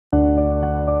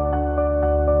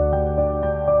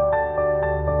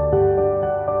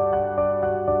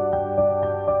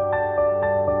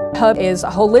H.U.B.B is a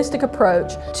holistic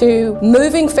approach to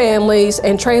moving families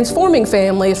and transforming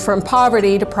families from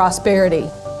poverty to prosperity.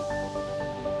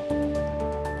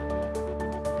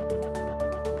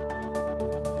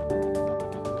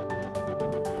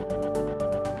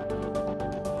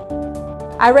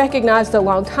 I recognized a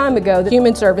long time ago that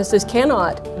human services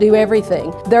cannot do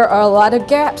everything. There are a lot of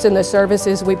gaps in the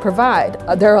services we provide.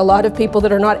 There are a lot of people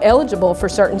that are not eligible for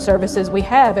certain services we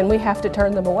have, and we have to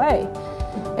turn them away.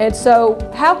 And so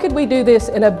how could we do this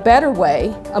in a better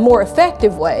way, a more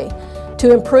effective way,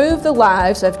 to improve the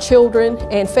lives of children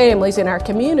and families in our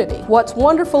community? What's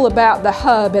wonderful about the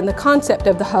H.U.B.B and the concept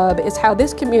of the H.U.B.B is how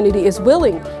this community is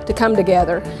willing to come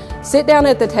together, sit down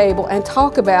at the table and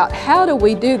talk about how do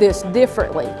we do this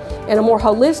differently in a more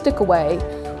holistic way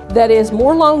that is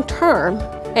more long-term.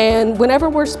 And whenever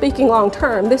we're speaking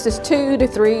long-term, this is 2 to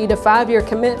 3 to 5 year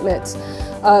commitments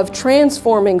of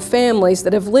transforming families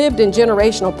that have lived in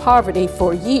generational poverty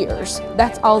for years.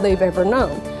 That's all they've ever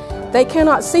known. They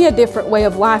cannot see a different way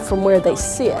of life from where they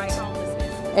sit.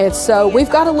 And so we've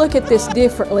got to look at this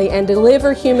differently and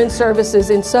deliver human services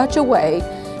in such a way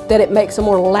that it makes a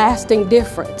more lasting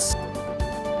difference.